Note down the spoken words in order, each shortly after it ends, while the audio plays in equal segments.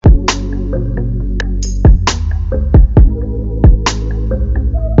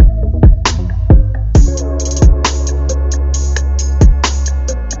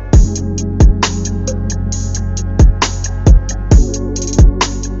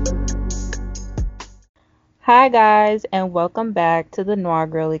Hi, guys, and welcome back to the Noir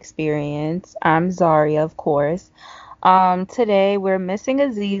Girl Experience. I'm Zaria, of course. Today we're missing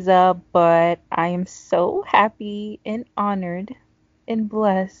Aziza, but I am so happy and honored and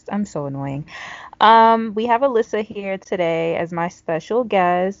blessed. I'm so annoying. We have Alyssa here today as my special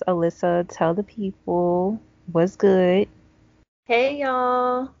guest. Alyssa, tell the people what's good. Hey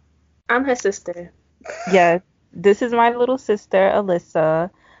y'all, I'm her sister. Yes, this is my little sister,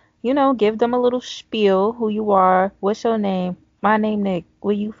 Alyssa. Give them a little spiel, who you are, what's your name? My name Nick.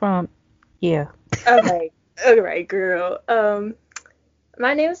 Where you from? Yeah. All right, girl.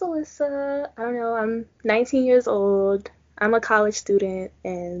 My name is Alyssa. I don't know. I'm 19 years old. I'm a college student,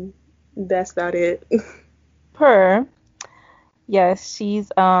 and that's about it. Her. Yes,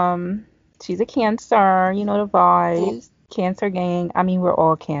 she's a cancer, you know the vibes. Cancer gang. I mean, we're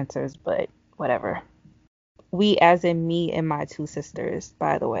all cancers, but whatever. We as in me and my two sisters,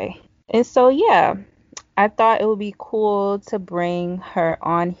 by the way. And so yeah, I thought it would be cool to bring her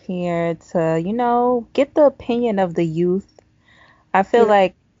on here to, get the opinion of the youth. I feel Not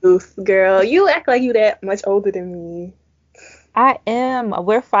like Oof, girl, you act like you that much older than me.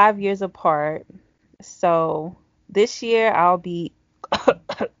 we're 5 years apart. So this year I'll be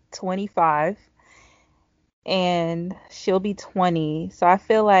 25 and she'll be 20. So I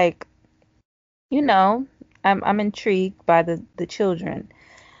feel like, you know, I'm intrigued by the children.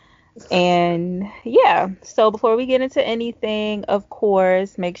 And yeah, so before we get into anything, of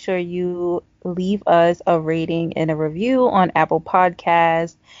course, make sure you leave us a rating and a review on Apple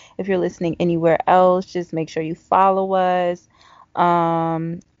Podcasts. If you're listening anywhere else, just make sure you follow us.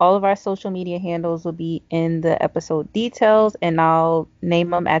 All of our social media handles will be in the episode details, and I'll name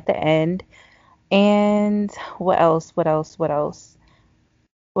them at the end. And what else? What else? What else?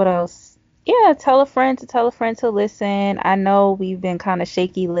 What else? Yeah, tell a friend to tell a friend to listen. I know we've been kind of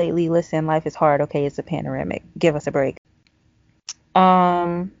shaky lately. Listen, life is hard. Okay, it's a panoramic. Give us a break.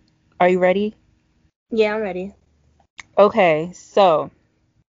 Um, are you ready? Yeah, I'm ready. Okay, so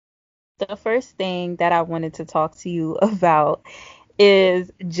the first thing that I wanted to talk to you about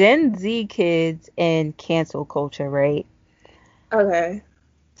is Gen Z kids and cancel culture, right? Okay.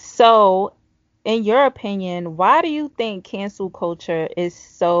 So, in your opinion, why do you think cancel culture is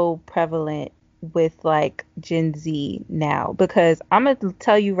so prevalent with like Gen Z now? Because I'm gonna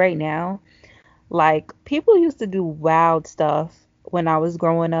tell you right now, like people used to do wild stuff when I was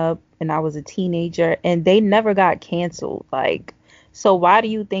growing up and I was a teenager and they never got canceled. Like, so why do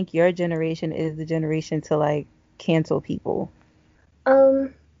you think your generation is the generation to like cancel people?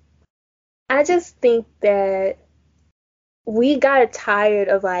 Um, I just think that we got tired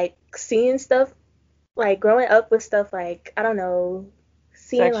of like seeing stuff, like growing up with stuff like I don't know,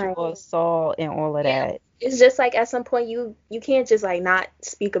 seeing like Sexual assault and all of yeah, that. it's just like at some point you can't just like not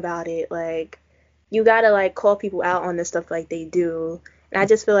speak about it. Like you gotta like call people out on the stuff like they do. And I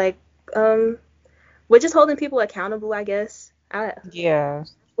just feel like um we're just holding people accountable, I guess. I Yeah,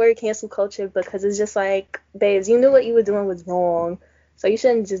 word cancel culture because it's just like, babes, you knew what you were doing was wrong, so you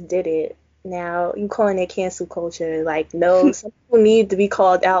shouldn't just did it. Now you calling it cancel culture. Like no, some people need to be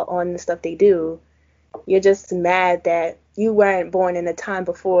called out on the stuff they do. You're just mad that you weren't born in a time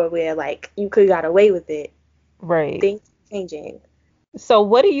before where like you could got away with it. right. Things changing. So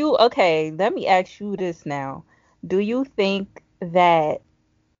what do you, okay, let me ask you this now. Do you think that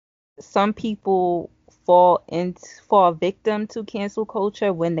some people fall victim to cancel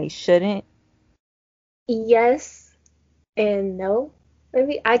culture when they shouldn't? Yes and no.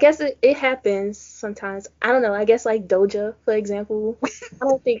 Maybe I guess it happens sometimes. I don't know. I guess like Doja, for example. I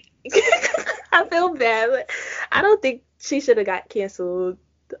don't think I feel bad, but I don't think she should have got canceled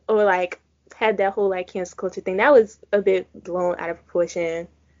or like had that whole like cancel culture thing. That was a bit blown out of proportion,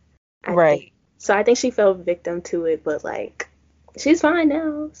 I think. Right. So I think she fell victim to it, but like she's fine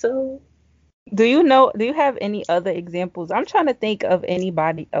now. So Do you have any other examples? I'm trying to think of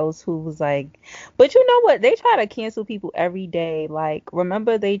anybody else who was like, but you know what? They try to cancel people every day. Like,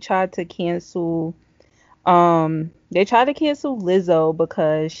 remember they tried to cancel Lizzo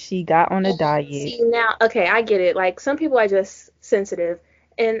because she got on a diet. see now, okay, I get it. Like some people are just sensitive,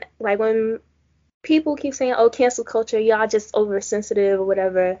 and like when people keep saying, "Oh, cancel culture, y'all just oversensitive or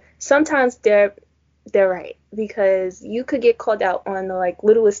whatever." Sometimes they're right because you could get called out on the like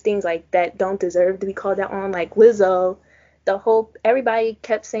littlest things like that don't deserve to be called out on. Like Lizzo, the whole everybody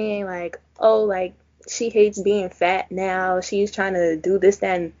kept saying like, "Oh, like she hates being fat now. She's trying to do this,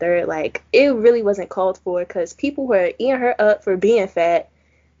 that, and third." Like it really wasn't called for because people were eating her up for being fat.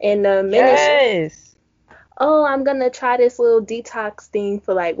 And the minute she Yes. oh, I'm gonna try this little detox thing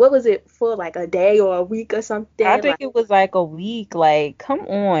for like, what was it for like a day or a week or I something? think Like, it was like a week. Like, come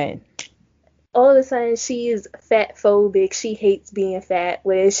on. all of a sudden she's fat phobic. She hates being fat,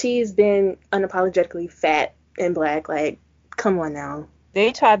 whereas she's been unapologetically fat and black. Like, come on now.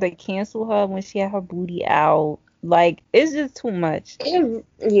 They tried to cancel her when she had her booty out. Like, it's just too much.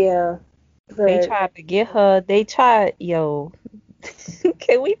 Yeah, They but tried to get her. They tried, yo.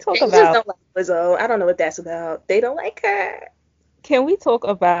 Can we talk they just about? don't like Lizzo. I don't know what that's about. They don't like her. Can we talk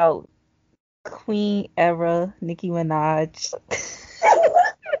about Queen era Nicki Minaj?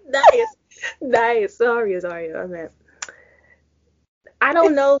 Nice, nice. Sorry. I meant I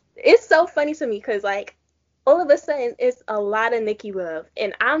don't know. It's so funny to me because like all of a sudden it's a lot of Nicki love,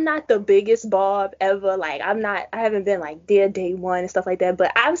 and I'm not the biggest Bob ever. Like I'm not. I haven't been like there day one and stuff like that.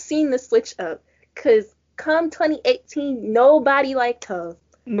 But I've seen the switch up because come 2018, nobody liked her.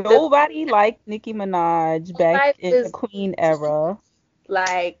 The Nobody liked Nicki Minaj back life in the was Queen era.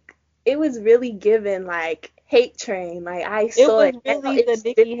 like it was really given like hate train. Like I It saw was it. Now really the it's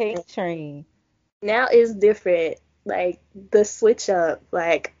Nicki different. hate train. Now it's different. Like the switch up.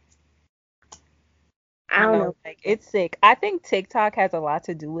 Like I I don't know, know. like it's sick. I think TikTok has a lot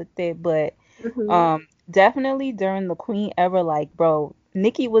to do with it, but Hmm. definitely during the Queen era, like bro,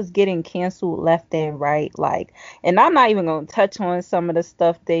 Nicki was getting canceled left and right, like, and I'm not even gonna touch on some of the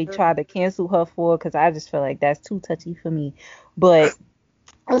stuff they tried to cancel her for, because I just feel like that's too touchy for me. But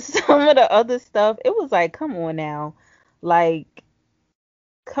some of the other stuff, it was like, come on now, like,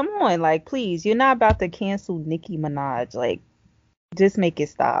 come on, like, please, you're not about to cancel Nicki Minaj, like, just make it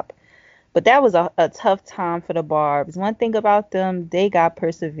stop. But that was a tough time for the Barbs. One thing about them, they got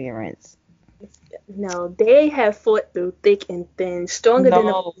perseverance. No, they have fought through thick and thin, stronger than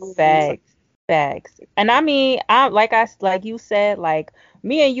the No, movies. facts, facts. And I mean, like you said, like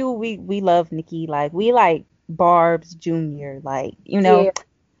me and you, we love Nikki. Like we like Barb's Junior. Like Yeah.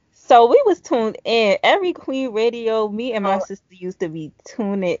 So we was tuned in every Queen Radio. Me and my Oh, sister used to be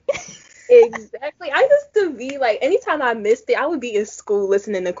tuning. exactly. I used to be like, anytime I missed it, I would be in school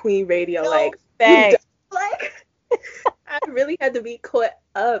listening to Queen Radio. No Like, you facts. like, I really had to be caught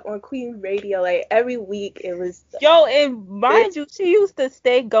up on Queen Radio. Like every week, it was Yo, and good. mind you, she used to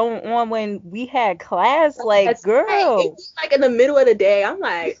stay going on when we had class. Like, That's right. It girl. was like in the middle of the day. I'm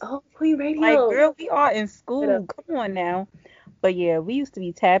like, oh, Queen Like, Radio. girl, we are in Get up. school. Come on now. But yeah, we used to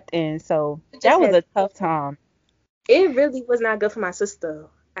be tapped in, so It just that was had. a tough time. It really was not good for my sister.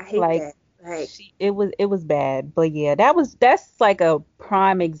 I hate Like that. Like, it was bad. But yeah, that's like a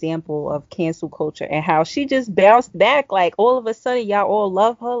prime example of cancel culture and how she just bounced back. Like all of a sudden, y'all all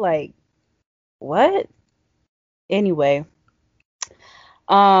love her. Like what? Anyway,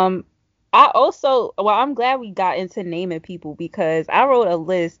 um, I'm glad we got into naming people because I wrote a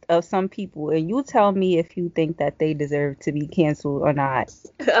list of some people, and you tell me if you think that they deserve to be canceled or not.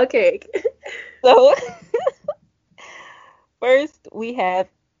 okay. So first, we have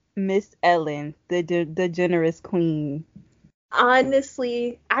Miss Ellen, the generous queen.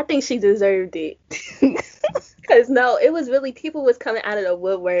 Honestly, I think she deserved it. Cause no, it was really people was coming out of the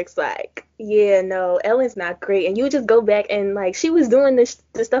woodworks like, yeah, no, Ellen's not great, and you would just go back and like she was doing this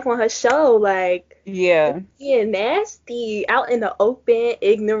stuff on her show, like Yeah, being nasty, out in the open,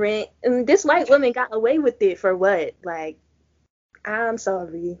 ignorant, and this white woman got away with it for what? Like, I'm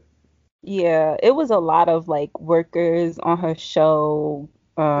sorry. yeah. It was a lot of like workers on her show,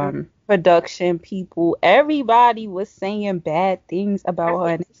 production people. Everybody was saying bad things about her,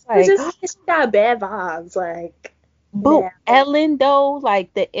 and it's It's like, just she got bad vibes, like but now. Ellen though,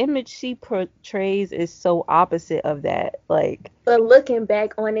 like the image she portrays is so opposite of that. Like, But looking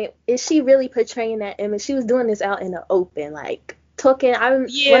back on it, is she really portraying that image? She was doing this out in the open, like talking. I'm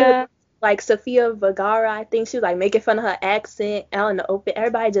one of the yeah, like Sofia Vergara. I think she was like making fun of her accent out in the open.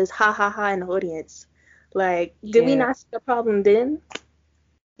 Everybody just ha ha ha in the audience. Like, did we yeah. not see the problem then?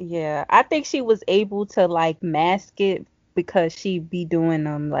 Yeah, I think she was able to like mask it because she be doing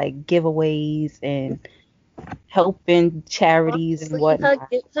like giveaways and helping charities and Honestly, whatnot.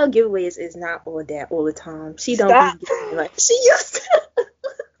 her giveaways is not all that all the time. She don't be Stop. giving like she used to.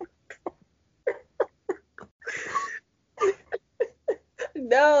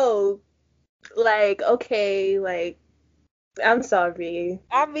 No, like okay, like I'm sorry.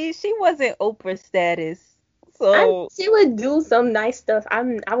 I mean, she wasn't Oprah status, I so she would do some nice stuff. I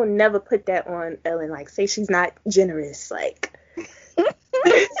would never put that on Ellen. Like say she's not generous. Like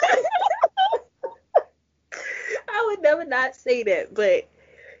I would never not say that. But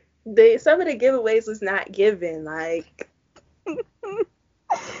the some of the giveaways was not given. Like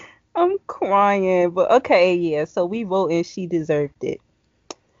I'm crying. But okay, yeah. So we voting she deserved it.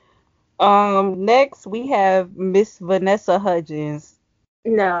 Next we have Miss Vanessa Hudgens.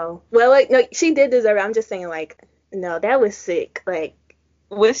 no. Well, like no, she did deserve it. I'm just saying like no, that was sick. Like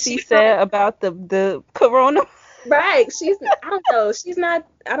What she She's not said about the corona. right. I don't know. She's not.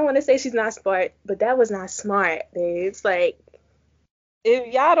 I don't want to say she's not smart, but that was not smart, babe. It's like,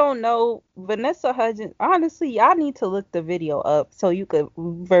 If y'all don't know, Vanessa Hudgens, honestly, y'all need to look the video up so you could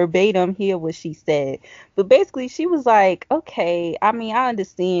verbatim hear what she said. But basically, she was like, okay, I mean, I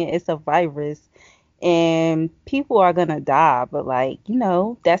understand it's a virus and people are gonna die, but like,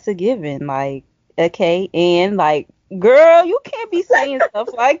 that's a given. Like, okay, and like, girl, you can't be saying stuff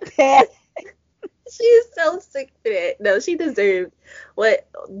like that. she's so sick for that. No, she deserved what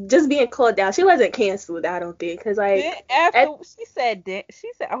just being called out. She wasn't canceled, I don't think, because Then like, after at,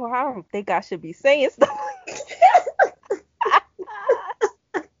 she said, oh, I don't think I should be saying stuff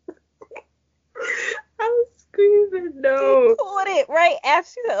I was screaming She no. caught it right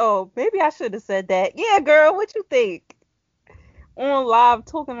after. She said, "Oh, maybe I should have said that." Yeah, girl, what you think? On live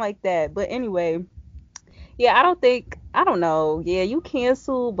talking like that. But anyway, yeah, I don't know. Yeah, you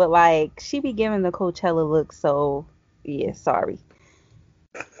cancel, but like she be giving the Coachella look, so yeah, sorry.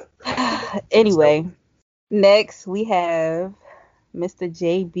 So Anyway, next we have Mr.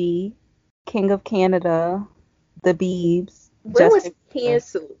 JB, King of Canada, the Beebs, when was Justin he Bieber.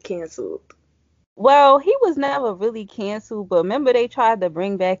 canceled? Canceled. Well, he was never really canceled, but remember they tried to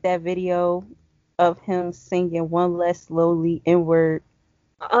bring back that video of him singing One Less Slowly N-word.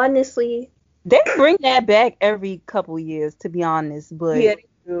 Honestly, They bring that back every couple years, to be honest, yeah, but they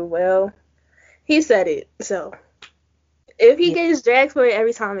do. Well, he said it. So if he yeah, gets dragged for it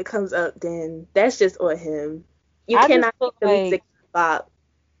every time it comes up, then that's just on him. You I just cannot feel make the like, music pop.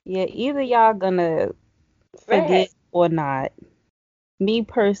 yeah, either y'all gonna forget Right. or not. Me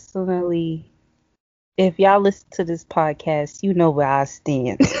personally, if y'all listen to this podcast, you know where I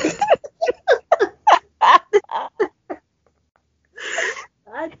stand.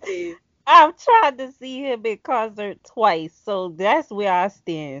 I did. I've tried to see him in concert twice, so that's where I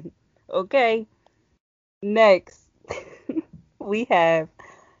stand. Okay? Next, we have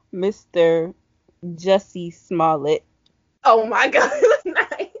Mr. Jussie Smollett. Oh my god,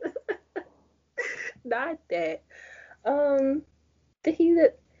 not, not that. Um, he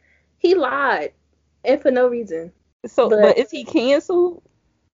he lied, and for no reason. So, But but is he canceled?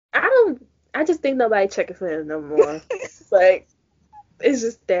 I don't. I just think nobody checking for him no more. Like it's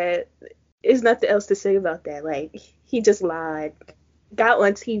just that. There's nothing else to say about that. Like he just lied, got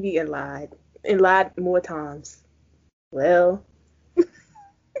on TV and lied more times. Well,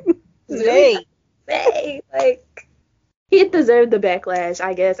 there's really Nay. nothing to say. Like he deserved the backlash,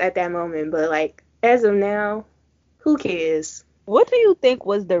 I guess, at that moment. But like as of now, who cares? What do you think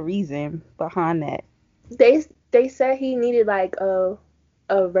was the reason behind that? They said he needed like a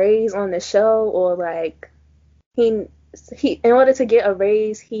raise on the show, or like he he in order to get a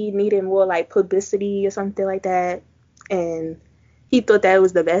raise he needed more like publicity or something like that, and he thought that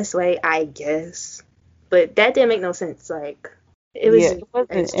was the best way, I guess. But that didn't make no sense. Like it was Yeah, just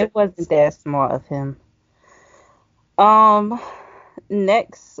extra. it wasn't that smart of him. Um,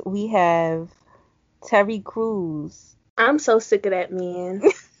 next we have Terry Crews. I'm so sick of that man.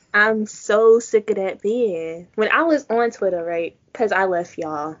 I'm so sick of that man. When I was on Twitter, right? Because I left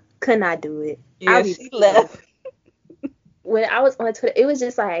y'all. Could not do it. I'll Yeah, be she real. left. When I was on Twitter, it was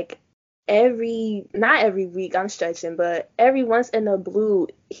just like not every week, I'm stretching, but every once in a blue,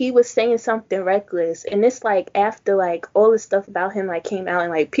 he was saying something reckless. And it's like after like all the stuff about him like came out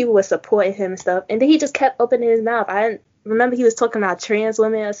and like people were supporting him and stuff. And then he just kept opening his mouth. I didn't remember he was talking about trans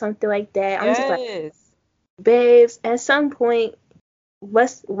women or something like that. I'm just like, Yes. babes, at some point,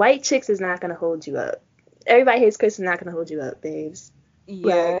 white chicks is not gonna hold you up. Everybody hates Chris is not gonna hold you up, babes.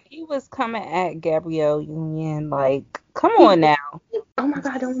 Yeah, Like he was coming at Gabrielle Union like, come he on now. oh my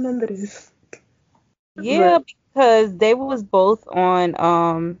god, I don't remember this. Yeah, But because they was both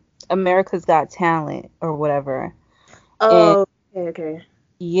on America's Got Talent or whatever. And oh, okay.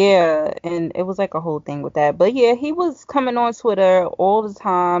 yeah, and it was like a whole thing with that. But yeah, he was coming on Twitter all the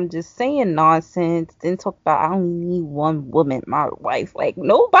time, just saying nonsense, then talk about I only need one woman, my wife. Like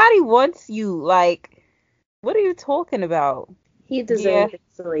nobody wants you. Like, what are you talking about? He Yeah, deserved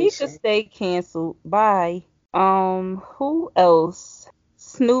he should isolation. stay canceled. Bye. Who else?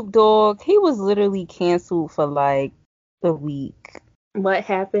 Snoop Dogg, he was literally canceled for like a week. What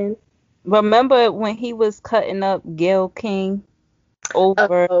happened? Remember when he was cutting up Gayle King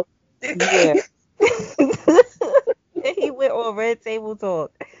over, Oh. yeah. He went on Red Table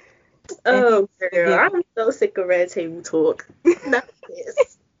Talk and he Oh, was girl, forgiven. I'm so sick of red table talk. Not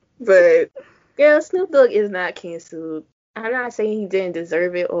this. But, girl, Snoop Dogg is not canceled. I'm not saying he didn't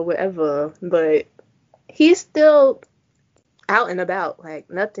deserve it or whatever, but he's still out and about. Like,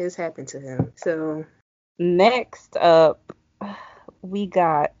 nothing's happened to him. So, Next up, we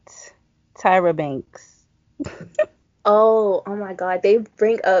got Tyra Banks. Oh my God, they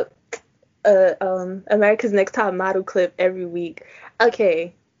bring up America's Next Top Model clip every week.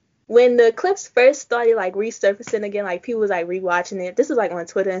 Okay, when the clips first started like resurfacing again, like people was like rewatching it. This was like on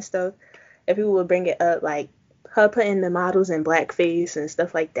Twitter and stuff, and people would bring it up like her putting the models in blackface and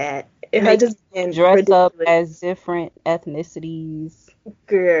stuff like that. And her Make just being dress up ridiculous. as different ethnicities.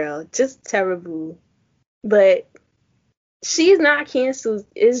 Girl, just terrible. But she's not canceled.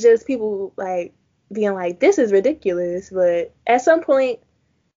 It's just people like being like, this is ridiculous. But at some point,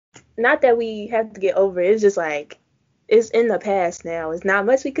 not that we have to get over it. It's just like it's in the past now. It's not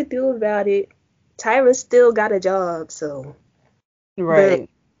much we could do about it. Tyra still got a job, so. But Right.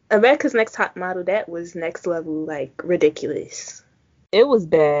 America's Next Top Model, that was next level, like ridiculous. It was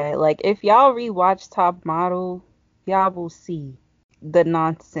bad. Like, if y'all rewatch Top Model, y'all will see the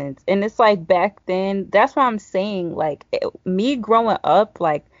nonsense. And it's like back then, that's why I'm saying, like, me growing up,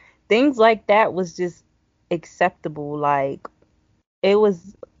 like, things like that was just acceptable. Like, it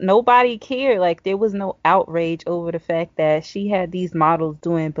was, nobody cared. Like, there was no outrage over the fact that she had these models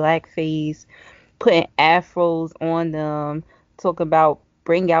doing blackface, putting afros on them, talking about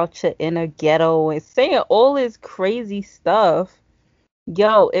bring out your inner ghetto and saying all this crazy stuff.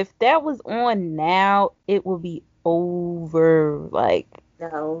 Yo, if that was on now, it would be over. Like,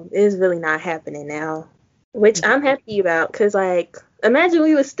 No, it's really not happening now. Which I'm happy about, because, like, imagine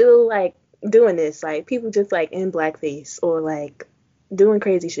we were still, like, doing this. Like, people just, like, in blackface or, like, doing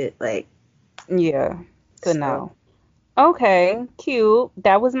crazy shit. Like, yeah. So so. no. Okay, cute.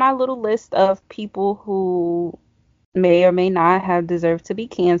 That was my little list of people who may or may not have deserved to be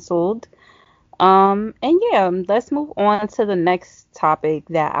canceled. And yeah, let's move on to the next topic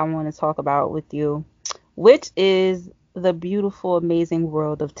that I want to talk about with you, which is the beautiful, amazing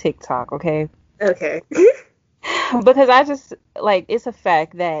world of TikTok, okay? Okay. Because I just like it's a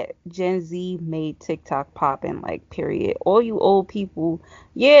fact that Gen Z made TikTok poppin', like period. All you old people,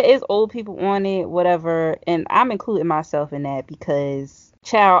 yeah, it's old people on it, whatever, and I'm including myself in that because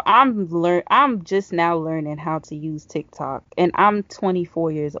child, I'm just now learning how to use TikTok and I'm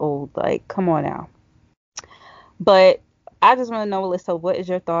 24 years old. Like, come on now. But I just want to know, Alyssa, what is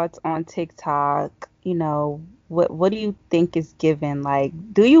your thoughts on TikTok? What do you think is given? Like,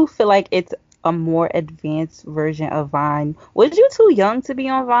 do you feel like it's a more advanced version of Vine? Was you too young to be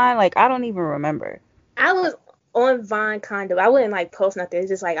on Vine? Like, I don't even remember. I was on Vine kind of. I wouldn't like post nothing. It's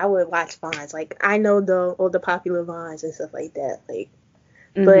just like I would watch Vines. Like I know all the popular Vines and stuff like that. Like,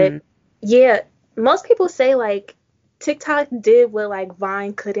 but Hmm. yeah, most people say like TikTok did what like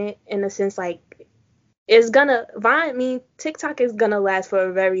Vine couldn't in a sense like it's gonna Vine I mean TikTok is gonna last for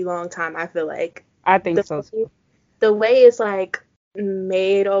a very long time. I feel like I think the so too. the way it's like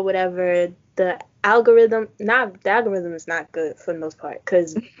made or whatever, the algorithm is not good for the most part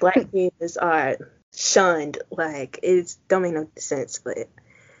because black kids are shunned. Like it don't make no sense, but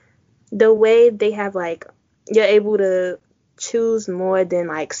the way they have like you're able to choose more than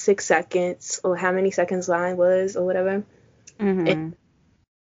like 6 seconds or how many seconds line was or whatever. And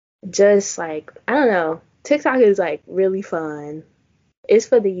Hmm. just like I don't know, TikTok is like really fun. It's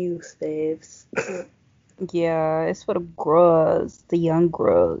for the youth, babes. Yeah, it's for the girls, the young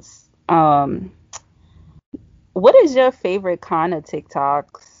girls. What is your favorite kind of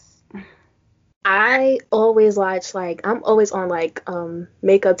TikToks? I always watch like I'm always on like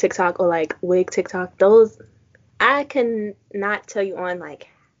makeup TikTok or like wig TikTok. Those I can not tell you on like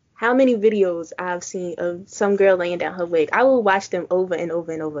how many videos I've seen of some girl laying down her wig. I will watch them over and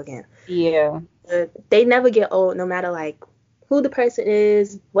over and over again. Yeah. They never get old, no matter like who the person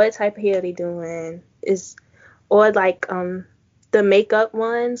is, what type of hair they doing is, or like the makeup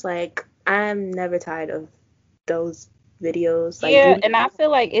ones. Like I'm never tired of those videos. Like Yeah, beauty. and I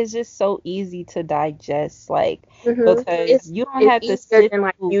feel like it's just so easy to digest, like, because It's you don't it's have to easier sit than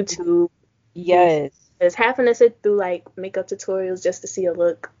like through. YouTube. Yes. Because having to sit through like makeup tutorials just to see a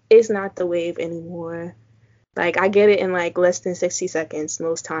look is not the wave anymore. Like I get it in like less than 60 seconds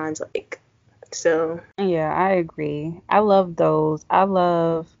most times. Like so. Yeah, I agree. I love those. I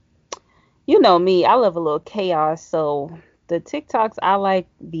love, you know me, I love a little chaos. So the TikToks I like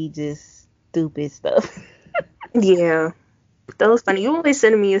be just stupid stuff. Yeah, that was funny. You always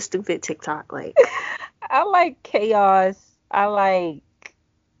sending me a stupid TikTok. Like I like chaos. I like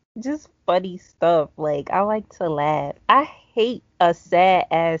just funny stuff. Like, I like to laugh. I hate a sad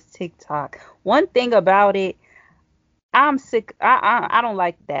ass TikTok. One thing about it, I'm sick. I don't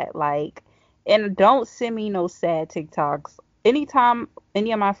like that. Like, and don't send me no sad TikToks. Anytime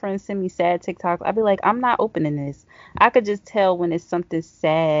any of my friends send me sad TikToks, I'd be like, I'm not opening this. I could just tell when it's something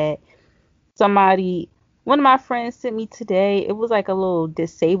sad. Somebody One of my friends sent me today. It was like a little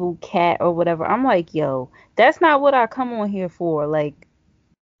disabled cat or whatever. I'm like, yo, that's not what I come on here for. Like,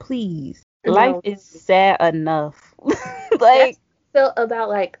 please. Life No, is sad enough. that's Like, how I feel about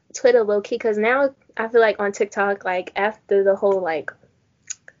like Twitter low key, because now I feel like on TikTok, like after the whole like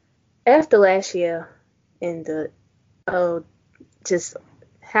after last year and the oh just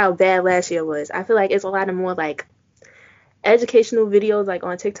how bad last year was, I feel like it's a lot of more like educational videos like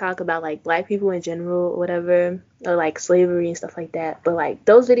on TikTok about like black people in general or whatever, or like slavery and stuff like that. But like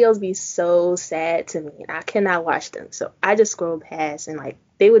those videos be so sad to me and I cannot watch them. So I just scroll past, and like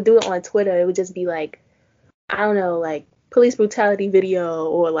they would do it on Twitter. It would just be like, I don't know, like police brutality video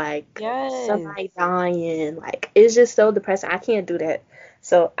or like yes. somebody dying. Like it's just so depressing. I can't do that.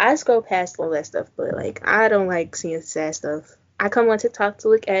 So I scroll past all that stuff, but like I don't like seeing sad stuff. I come on TikTok to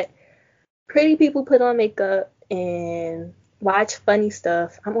look at pretty people put on makeup and watch funny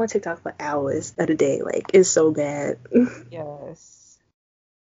stuff. I'm on TikTok for hours of the day. Like it's so bad. Yes.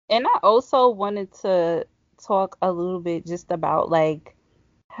 And I also wanted to talk a little bit just about like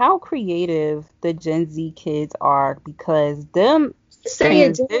how creative the Gen Z kids are because them Say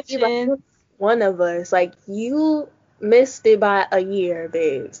it, Jackie, like transitions. you're one of us. Like you missed it by a year,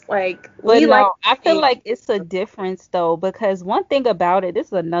 babes. Like But we like no, I feel the like it's a difference though, because one thing about it, this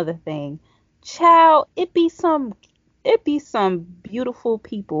is another thing. Child, it be some beautiful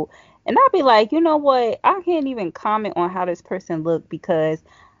people. And I'll be like, you know what? I can't even comment on how this person look because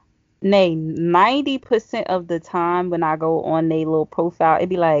nay, 90% of the time when I go on their little profile, it'd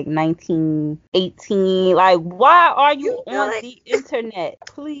be like 19, 18. Like, why are you you know on it. the internet?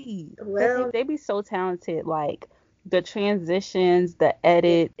 Please. Because Well, they be so talented. Like, the transitions, the yeah.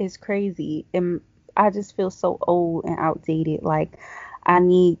 edit is crazy. And I just feel so old and outdated. Like, I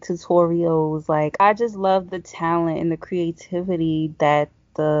need tutorials. Like, I just love the talent and the creativity that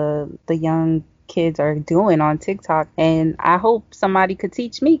the young kids are doing on TikTok. And I hope somebody could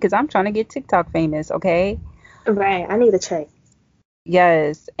teach me because I'm trying to get TikTok famous, okay? Right. I need to check.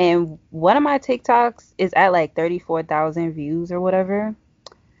 Yes. And one of my TikToks is at like 34,000 views or whatever.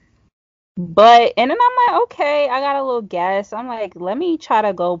 But and then I'm like, okay, I got a little gas. I'm like, let me try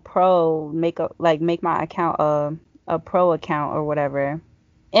to go pro, make my account a pro account or whatever.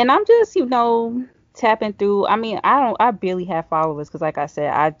 And I'm just, tapping through. I mean, I barely have followers because, like I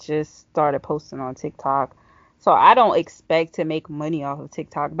said, I just started posting on TikTok. So I don't expect to make money off of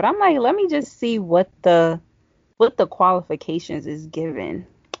TikTok. But I'm like, let me just see what the qualifications is given.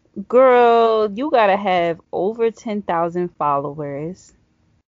 Girl, you gotta have over 10,000 followers.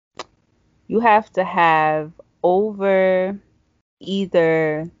 You have to have over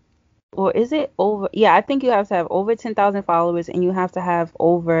either, or is it over? Yeah, I think you have to have over 10,000 followers and you have to have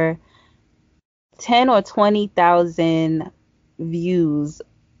over 10 or 20,000 views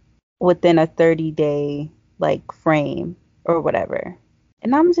within a 30-day like frame or whatever.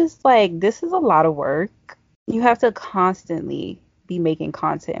 And I'm just like, this is a lot of work. You have to constantly be making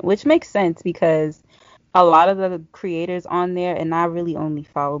content, which makes sense because a lot of the creators on there, and I really only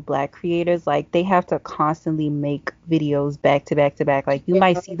follow black creators, like they have to constantly make videos back to back to back. Like you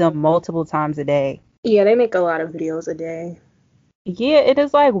might Yeah. see them multiple times a day. Yeah, they make a lot of videos a day. Yeah, it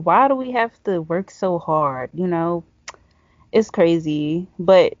is like, why do we have to work so hard? It's crazy.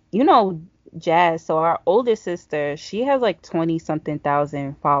 But Jazz, so our older sister, she has like 20 something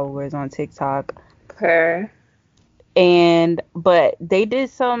thousand followers on TikTok. Per. And but they did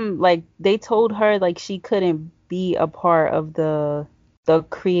some, like they told her like she couldn't be a part of the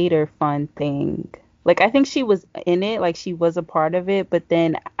creator fund thing. Like I think she was in it, like she was a part of it, but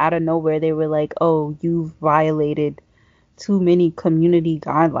then out of nowhere they were like, "Oh, you violated too many community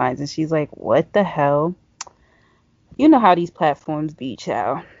guidelines." And she's like, "What the hell?" You know how these platforms be,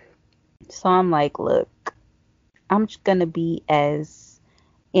 child. So I'm like, "Look, I'm just gonna be as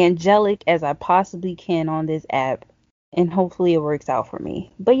angelic as I possibly can on this app, and hopefully it works out for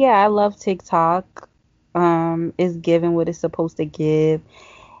me." But yeah, I love TikTok. It's giving what it's supposed to give.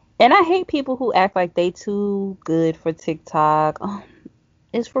 And I hate people who act like they too good for TikTok. Oh,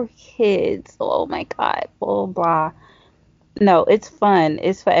 it's for kids. Oh my God. Blah blah. No, it's fun.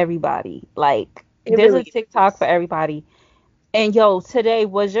 It's for everybody. Like It there's a really TikTok for is. everybody. And yo, today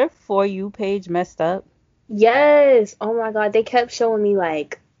was your For You page messed up? Yes. Oh my God. They kept showing me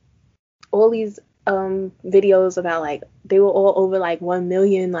like all these videos about like they were all over like 1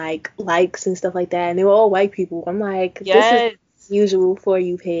 million like likes and stuff like that, and they were all white people. I'm like, this is Yes. usual For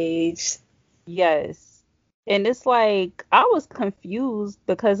You page. Yes. And it's like I was confused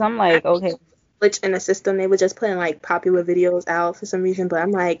because I'm I like, think okay, it was a glitch in the system. They were just putting like popular videos out for some reason, but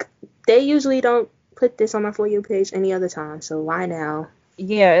I'm like, they usually don't put this on my For You page any other time, so why now?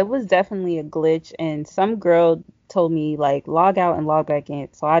 Yeah, it was definitely a glitch, and some girl told me like log out and log back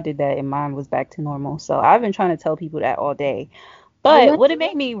in. So I did that, and mine was back to normal. So I've been trying to tell people that all day. You But know, what it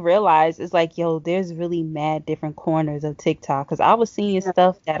made me realize is like, yo, there's really mad different corners of TikTok. Because I was seeing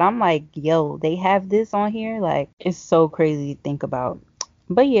stuff that I'm like, yo, they have this on here. Like, it's so crazy to think about.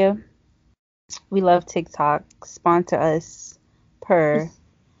 But yeah, we love TikTok. Sponsor us per.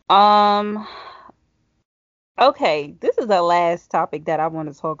 Um, okay, this is the last topic that I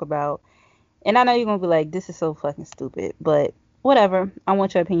want to talk about. And I know you're gonna be like, this is so fucking stupid, but whatever. I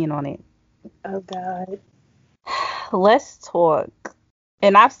want your opinion on it. oh God. Let's talk.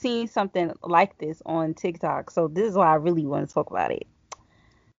 And I've seen something like this on TikTok, so this is why I really want to talk about it.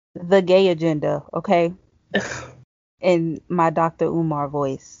 The gay agenda, okay? In my Dr. Umar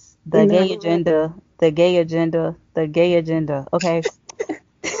voice. The No. gay agenda, the gay agenda, the gay agenda, okay?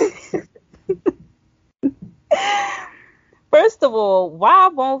 First of all, why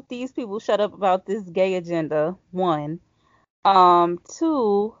won't these people shut up about this gay agenda? One.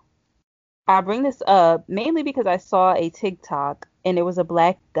 Two, I bring this up mainly because I saw a TikTok and there was a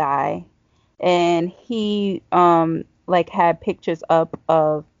black guy and he like had pictures up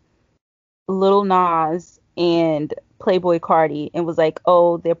of Lil Nas and Playboy Cardi and was like,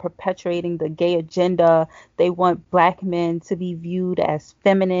 "Oh, they're perpetuating the gay agenda. They want black men to be viewed as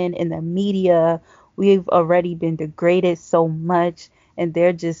feminine in the media. We've already been degraded so much and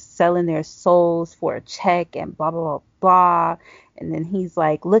they're just selling their souls for a check and blah blah blah blah." And then he's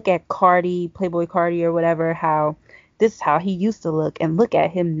like, "Look at Cardi, Playboy Cardi or whatever, how this is how he used to look and look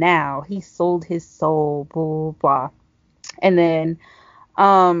at him now. He sold his soul, blah blah blah." And then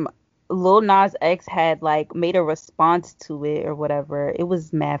um Lil Nas X had like made a response to it or whatever. It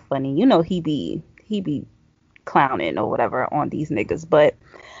was mad funny. You know he be clowning or whatever on these niggas, but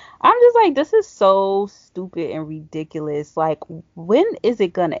I'm just like, this is so stupid and ridiculous. Like, when is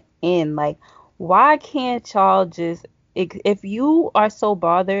it gonna end? Like, why can't y'all just if you are so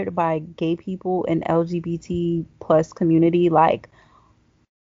bothered by gay people and LGBT plus community, like,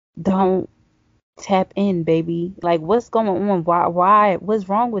 don't tap in, baby. Like, what's going on? What's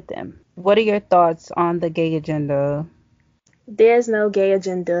wrong with them? What are your thoughts on the gay agenda? There's no gay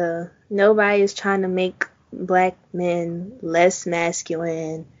agenda. Nobody is trying to make black men less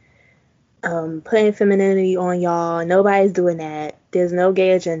masculine. Putting femininity on y'all. Nobody's doing that. There's no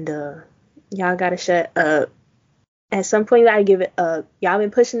gay agenda. Y'all gotta shut up. At some point, you gotta give it up. Y'all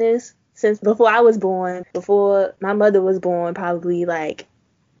been pushing this since before I was born, before my mother was born, probably. Like,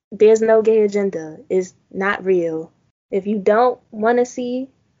 there's no gay agenda. It's not real. If you don't want to see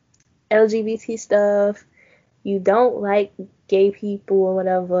LGBT stuff, you don't like gay people or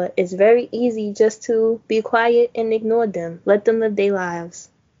whatever, it's very easy just to be quiet and ignore them. Let them live their lives.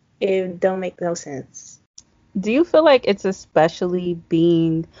 It don't make no sense. Do you feel like it's especially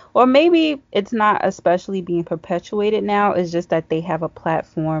being, or maybe it's not especially being perpetuated now, it's just that they have a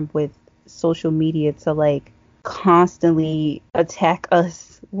platform with social media to like constantly attack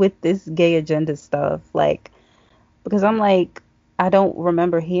us with this gay agenda stuff? Like, because I'm like, I don't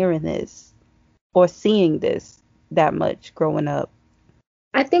remember hearing this or seeing this that much growing up.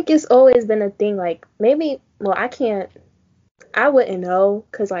 I think it's always been a thing. Like, maybe, well, I wouldn't know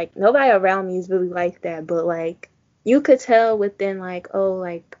because, like, nobody around me is really like that. But, like, you could tell within, like, oh,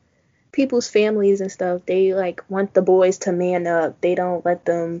 like, people's families and stuff, they, like, want the boys to man up. They don't let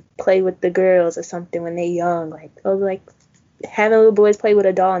them play with the girls or something when they're young. Like, oh, like, having little boys play with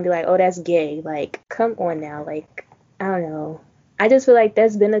a doll and be like, oh, that's gay. Like, come on now. Like, I don't know. I just feel like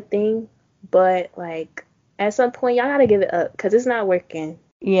that's been a thing. But, like, at some point, y'all gotta give it up because it's not working.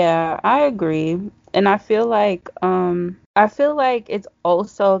 Yeah, I agree. And I feel like it's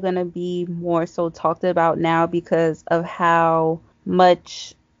also gonna be more so talked about now because of how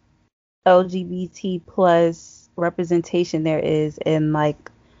much LGBT plus representation there is in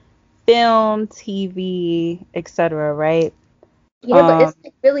like film, TV, etc., right? Yeah, but Um it's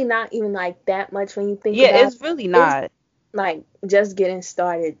like really not even like that much when you think yeah, about it. it's really It's not. like just getting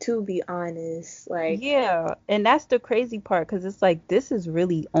started, to be honest. Like, Yeah, and that's the crazy part because it's like this is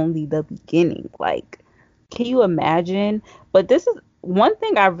really only the beginning. Like, can you imagine? But this is one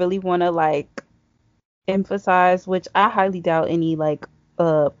thing I really want to like emphasize, which I highly doubt any like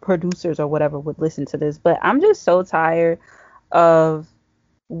producers or whatever would listen to this, but I'm just so tired of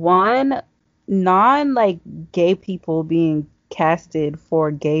one non like gay people being casted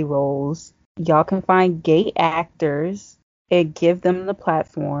for gay roles. Y'all can find gay actors and give them the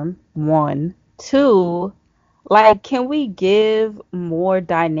platform. One. Two, like, can we give more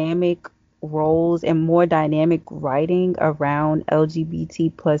dynamic roles and more dynamic writing around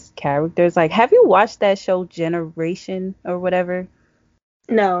LGBT plus characters? Like, have you watched that show Generation or whatever?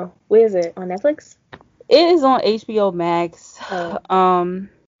 No. Where is it? On Netflix? It is on HBO Max. Oh.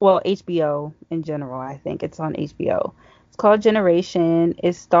 Well, HBO in general, I think it's on HBO. It's called Generation.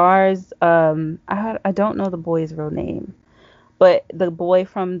 It stars I don't know the boy's real name, but the boy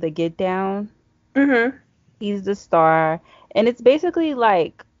from the Get Down, Mhm. he's the star, and it's basically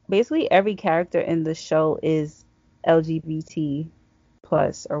every character in the show is LGBT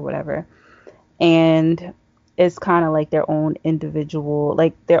plus or whatever, and it's kind of like their own individual,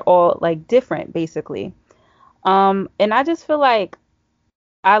 like they're all like different basically. And I just feel like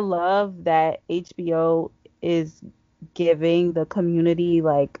I love that HBO is giving the community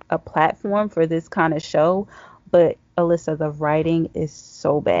like a platform for this kind of show, but Alyssa, the writing is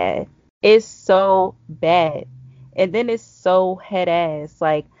so bad. It's so bad. And then it's so head ass.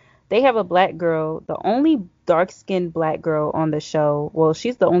 Like they have a black girl, the only dark skinned black girl on the show. Well,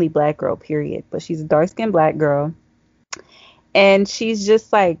 she's the only black girl, period. But she's a dark skinned black girl. And she's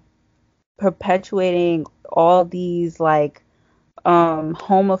just like perpetuating all these like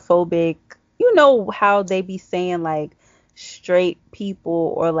homophobic, you know how they be saying like straight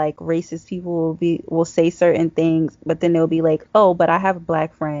people or like racist people will say certain things, but then they'll be like, oh, but I have a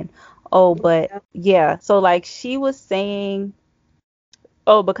black friend. Oh, but Yeah. yeah. So like she was saying,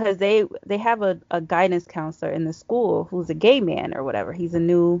 oh, because they have a guidance counselor in the school who's a gay man or whatever. He's a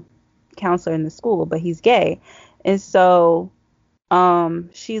new counselor in the school, but he's gay. And so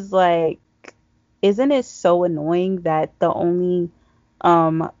she's like, isn't it so annoying that the only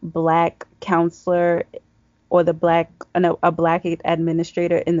black counselor or the black no, a black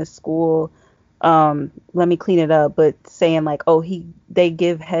administrator in the school, let me clean it up, but saying like, oh, they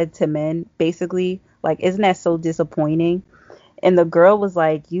give head to men basically, like, isn't that so disappointing? And the girl was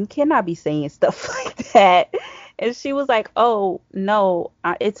like, you cannot be saying stuff like that. And she was like, oh no,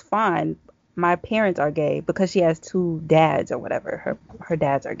 it's fine, my parents are gay, because she has two dads or whatever, her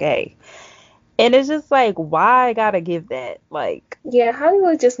dads are gay. And it's just like, why I gotta give that? Like, Yeah,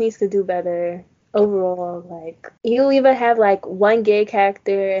 Hollywood just needs to do better overall. Like, you either have like one gay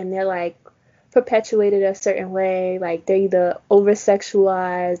character and they're like perpetuated a certain way, like they're either over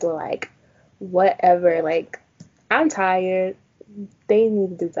sexualized or like whatever. Like, I'm tired. They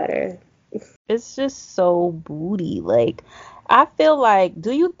need to do better. it's just so booty. Like, I feel like,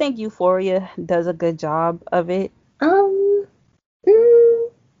 do you think Euphoria does a good job of it? Um, mm,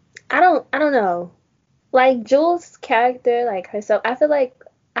 I don't know. Like Jules' character, like herself, I feel like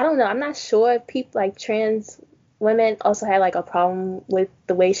I don't know. I'm not sure if people like trans women also had like a problem with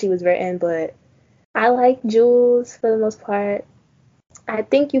the way she was written, but I like Jules for the most part. I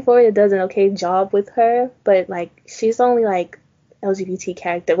think Euphoria does an okay job with her, but like she's only like LGBT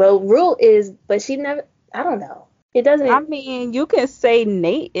character. Well, Rue is, but she never. I don't know. It I doesn't. mean, you can say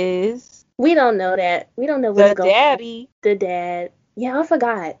Nate is We don't know that. We don't know what's the going on. daddy. The dad. Yeah, I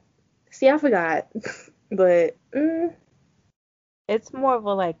forgot. See, I forgot. But It's more of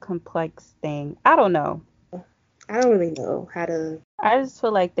a like complex thing. I don't know. I don't really know how to. I just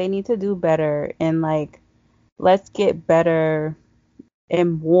feel like they need to do better, and like, let's get better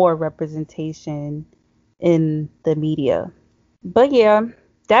and more representation in the media. But yeah,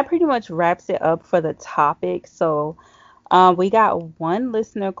 that pretty much wraps it up for the topic. So, we got one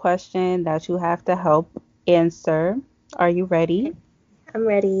listener question that you have to help answer. Are you ready? I'm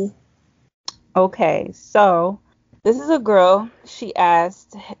ready. Okay, so this is a girl. She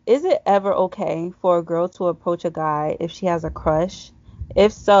asked, is it ever okay for a girl to approach a guy if she has a crush?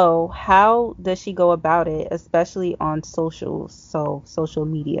 If so, how does she go about it, especially on socials, so social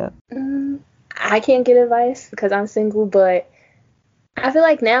media? I can't get advice because I'm single, but I feel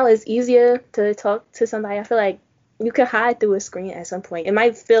like now it's easier to talk to somebody. I feel like you can hide through a screen at some point. It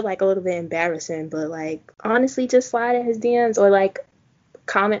might feel like a little bit embarrassing, but like honestly, just slide in his DMs or like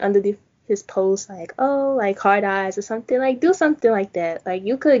comment under his post, like, oh, like hard eyes or something. Like do something like that. Like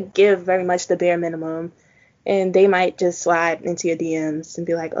you could give very much the bare minimum, and they might just slide into your DMs and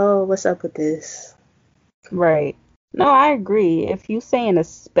be like, oh, what's up with this? Right. No, I agree. If you saying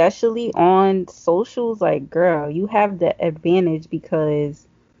especially on socials, like, girl, you have the advantage because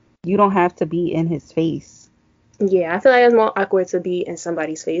you don't have to be in his face. Yeah, I feel like it's more awkward to be in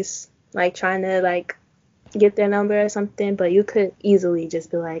somebody's face, like trying to like get their number or something, but you could easily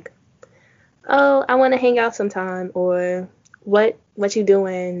just be like, "Oh, I want to hang out sometime," or "What you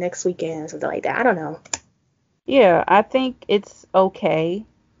doing next weekend?" Something like that. I don't know. Yeah, I think it's okay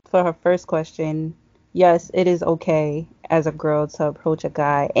for her first question. Yes, it is okay as a girl to approach a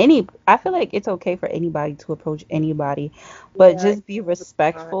guy. I feel like it's okay for anybody to approach anybody, but Yeah. just be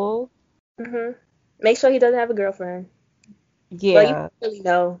respectful. Mhm. Make sure he doesn't have a girlfriend. Well, you Yeah, don't really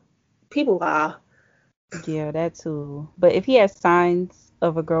know. People lie. Yeah, that too. But if he has signs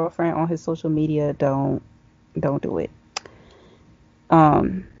of a girlfriend on his social media, don't do it.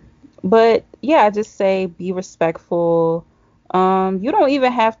 Um, but yeah, I just say be respectful. You don't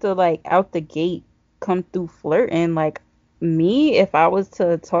even have to like out the gate come through flirting. Like me, if I was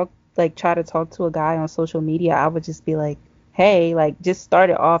to try to talk to a guy on social media, I would just be like, hey, like just start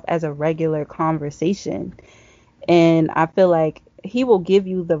it off as a regular conversation. And I feel like he will give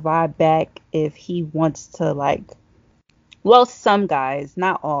you the vibe back if he wants to like, well, some guys,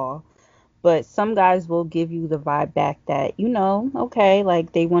 not all, but some guys will give you the vibe back that, okay,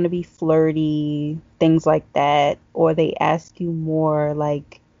 like they want to be flirty, things like that, or they ask you more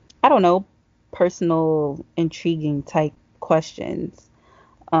like, I don't know, personal, intriguing type questions.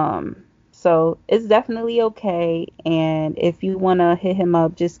 So it's definitely okay. And if you want to hit him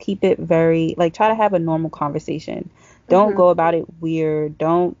up, just keep it very, like, try to have a normal conversation. Don't Mm-hmm. go about it weird.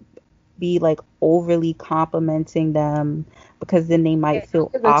 Don't be like overly complimenting them because then they Yeah, might don't feel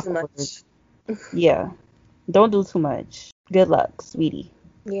give them too awkward. much. Yeah. Don't do too much. Good luck, sweetie.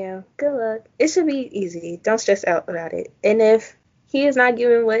 Yeah, good luck. It should be easy. Don't stress out about it. And if he is not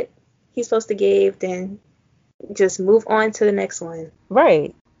giving what he's supposed to give, then just move on to the next one.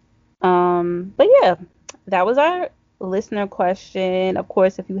 Right. But yeah, that was our listener question. Of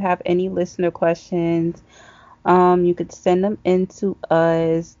course, if you have any listener questions, you could send them in to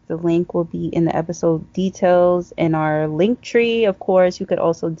us. The link will be in the episode details in our link tree. Of course, you could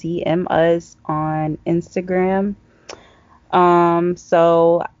also DM us on Instagram.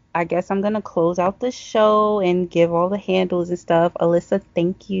 So I guess I'm gonna close out the show and give all the handles and stuff. Alyssa,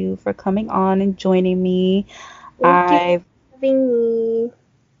 thank you for coming on and joining me. Thank you I for having me.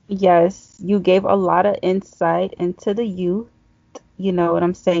 Yes, you gave a lot of insight into the youth. You know what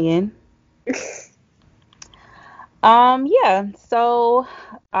I'm saying? Yeah, so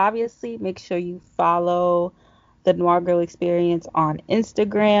obviously make sure you follow the Noir Girl Experience on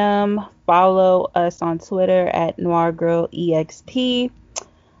Instagram. Follow us on Twitter at Noir Girl EXP.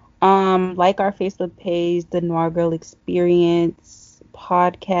 Like our Facebook page, the Noir Girl Experience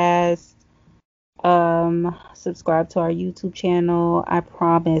podcast. Subscribe to our YouTube channel. I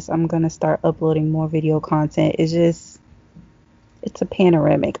promise I'm gonna start uploading more video content. It's a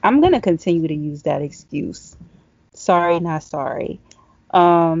panoramic. I'm gonna continue to use that excuse. Sorry, not sorry.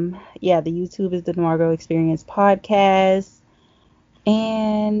 Yeah, the YouTube is the Noirgo Experience podcast.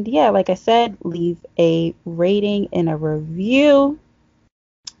 And yeah, like I said, leave a rating and a review.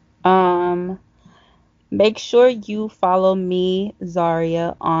 Um, Make sure you follow me,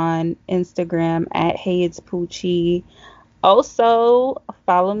 Zaria, on Instagram at Hey It's Poochie. Also,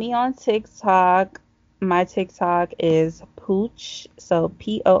 follow me on TikTok. My TikTok is Pooch, so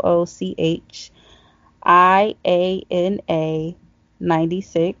POOCHIANA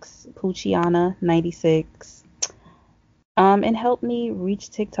 96, Poochiana 96. And help me reach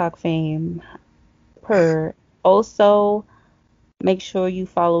TikTok fame. Per. Also, make sure you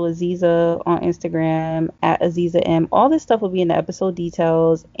follow Aziza on Instagram at Aziza M. All this stuff will be in the episode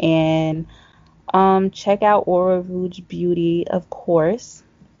details. And check out Aura Rouge Beauty, of course.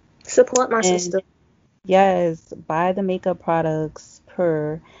 Support my And sister. yes, buy the makeup products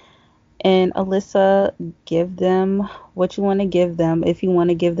per. And Alyssa, give them what you want to give them. If you want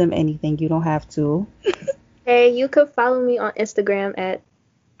to give them anything, you don't have to. Hey, you could follow me on Instagram at,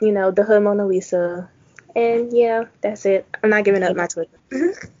 the Hood Mona Lisa. And yeah, that's it. I'm not giving up Yeah. my Twitter.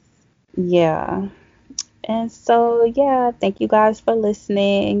 Yeah. And so, yeah, thank you guys for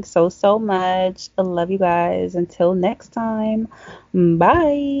listening so much. I love you guys. Until next time,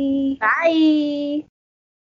 bye. Bye.